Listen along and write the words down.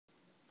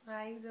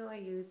How you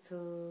doing,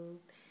 YouTube?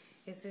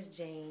 This is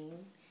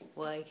Jane,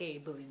 well, aka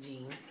Billie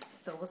Jean.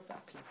 So what's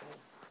up, people?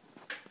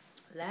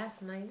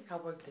 Last night I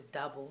worked a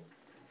double.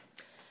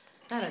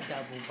 Not a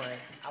double, but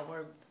I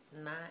worked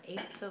 8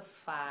 to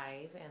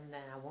 5, and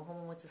then I went home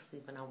and went to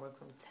sleep, and I worked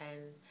from 10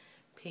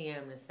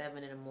 p.m. to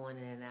 7 in the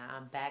morning, and now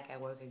I'm back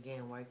at work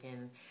again,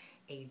 working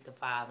 8 to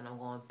 5, and I'm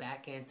going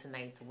back in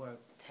tonight to work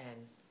 10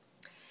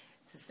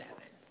 to 7.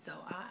 So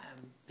I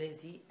am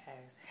busy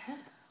as hell.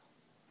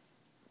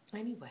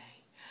 Anyway,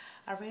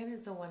 I ran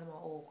into one of my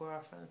old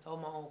girlfriends or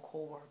my old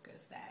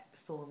co-workers that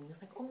saw me.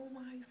 It's like, oh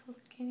my, you're so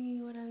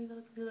skinny,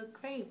 whatever, you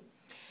look great.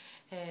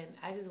 And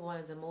I just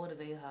wanted to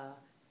motivate her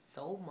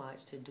so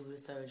much to do the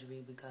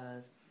surgery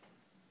because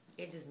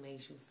it just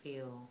makes you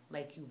feel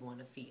like you want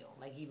to feel.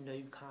 Like, even though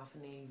you're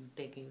confident, you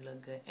thinking you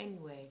look good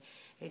anyway,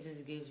 it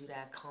just gives you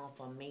that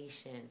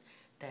confirmation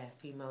that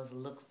females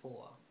look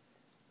for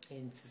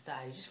in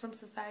society, just from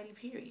society,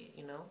 period,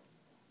 you know?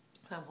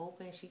 I'm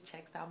hoping she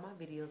checks out my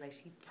videos like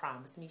she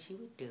promised me she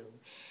would do.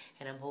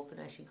 And I'm hoping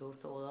that she goes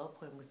to all the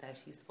appointments that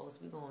she's supposed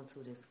to be going to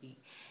this week.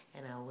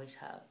 And I wish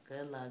her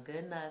good luck.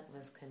 Good luck,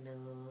 Miss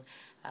Canoe.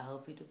 I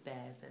hope you the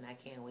best. And I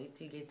can't wait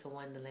to get to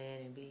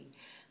Wonderland and be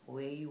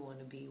where you want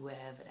to be,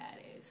 wherever that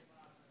is.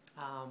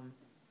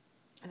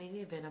 In any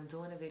event, I'm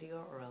doing a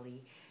video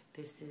early.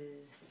 This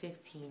is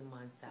 15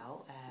 months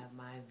out. I have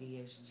my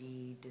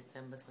VSG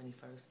December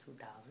 21st,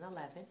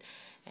 2011.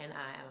 And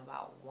I am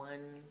about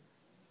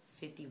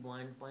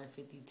 151,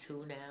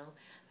 152 now.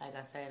 Like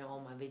I said in all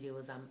my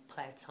videos, I'm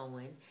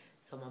plateauing,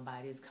 so my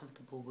body is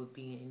comfortable with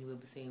being anywhere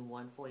between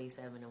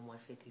 147 and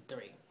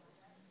 153,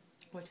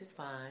 which is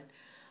fine.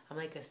 I'm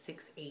like a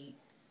 6'8",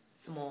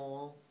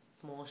 small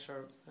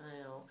shirts,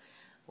 you know,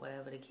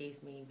 whatever the case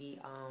may be.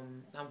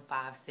 I'm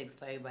 5'6"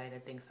 for everybody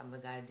that thinks I'm a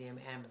goddamn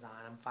Amazon.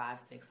 I'm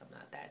 5'6". I'm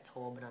not that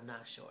tall, but I'm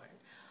not short.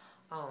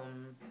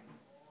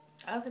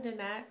 Other than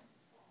that,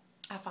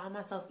 I find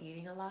myself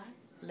eating a lot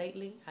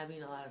lately. I've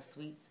eaten a lot of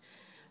sweets,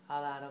 a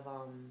lot of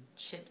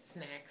chips,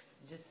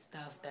 snacks, just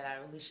stuff that I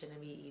really shouldn't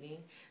be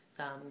eating.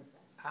 So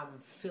I'm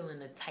feeling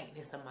the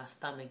tightness in my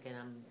stomach, and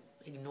I'm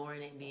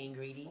ignoring it, being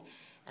greedy,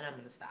 and I'm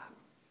gonna stop.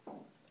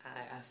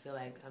 I feel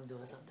like I'm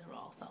doing something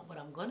wrong. So what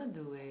I'm gonna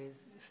do is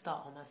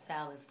start on my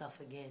salad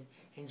stuff again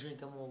and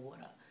drinking more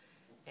water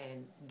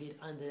and get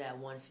under that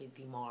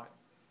 150 mark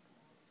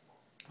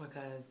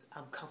because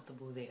I'm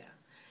comfortable there,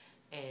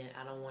 and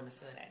I don't want to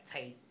feel that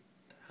tight.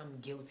 I'm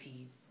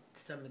guilty.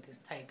 Stomach is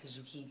tight because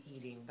you keep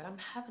eating, but I'm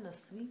having a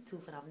sweet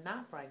tooth and I'm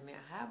not pregnant.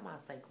 I have my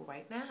cycle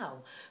right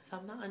now, so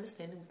I'm not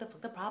understanding what the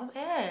fuck the problem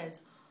is.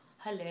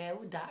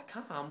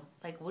 Hello.com,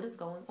 like, what is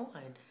going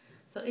on?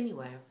 So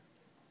anyway,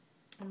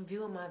 I'm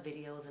viewing my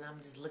videos and I'm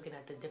just looking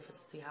at the difference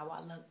between how I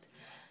looked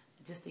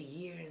just a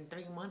year and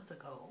 3 months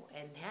ago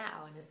and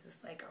now, and it's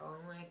just like, oh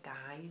my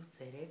god, you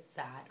said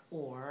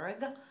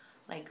it.org.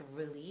 Like,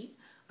 really?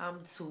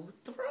 I'm too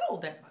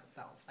thrilled at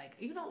myself. Like,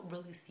 you don't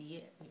really see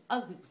it. I mean,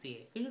 other people see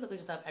it. You look at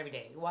yourself every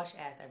day. You wash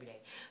your ass every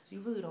day. So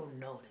you really don't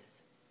notice.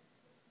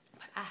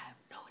 But I have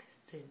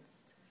noticed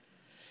since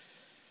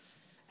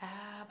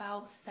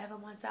about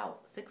 7 months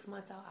out, 6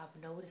 months out, I've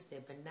noticed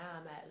it. But now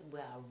I'm at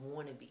where I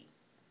want to be.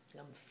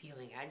 I'm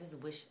feeling it. I just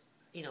wish,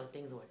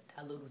 things were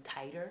a little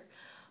tighter.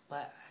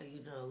 But,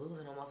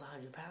 losing almost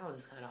 100 pounds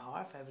is kind of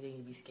hard for everything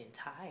to be skin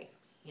tight.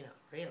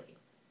 Really.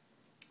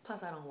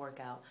 Plus, I don't work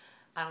out.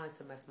 I don't like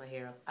to mess my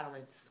hair up. I don't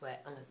like to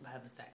sweat unless I'm having sex.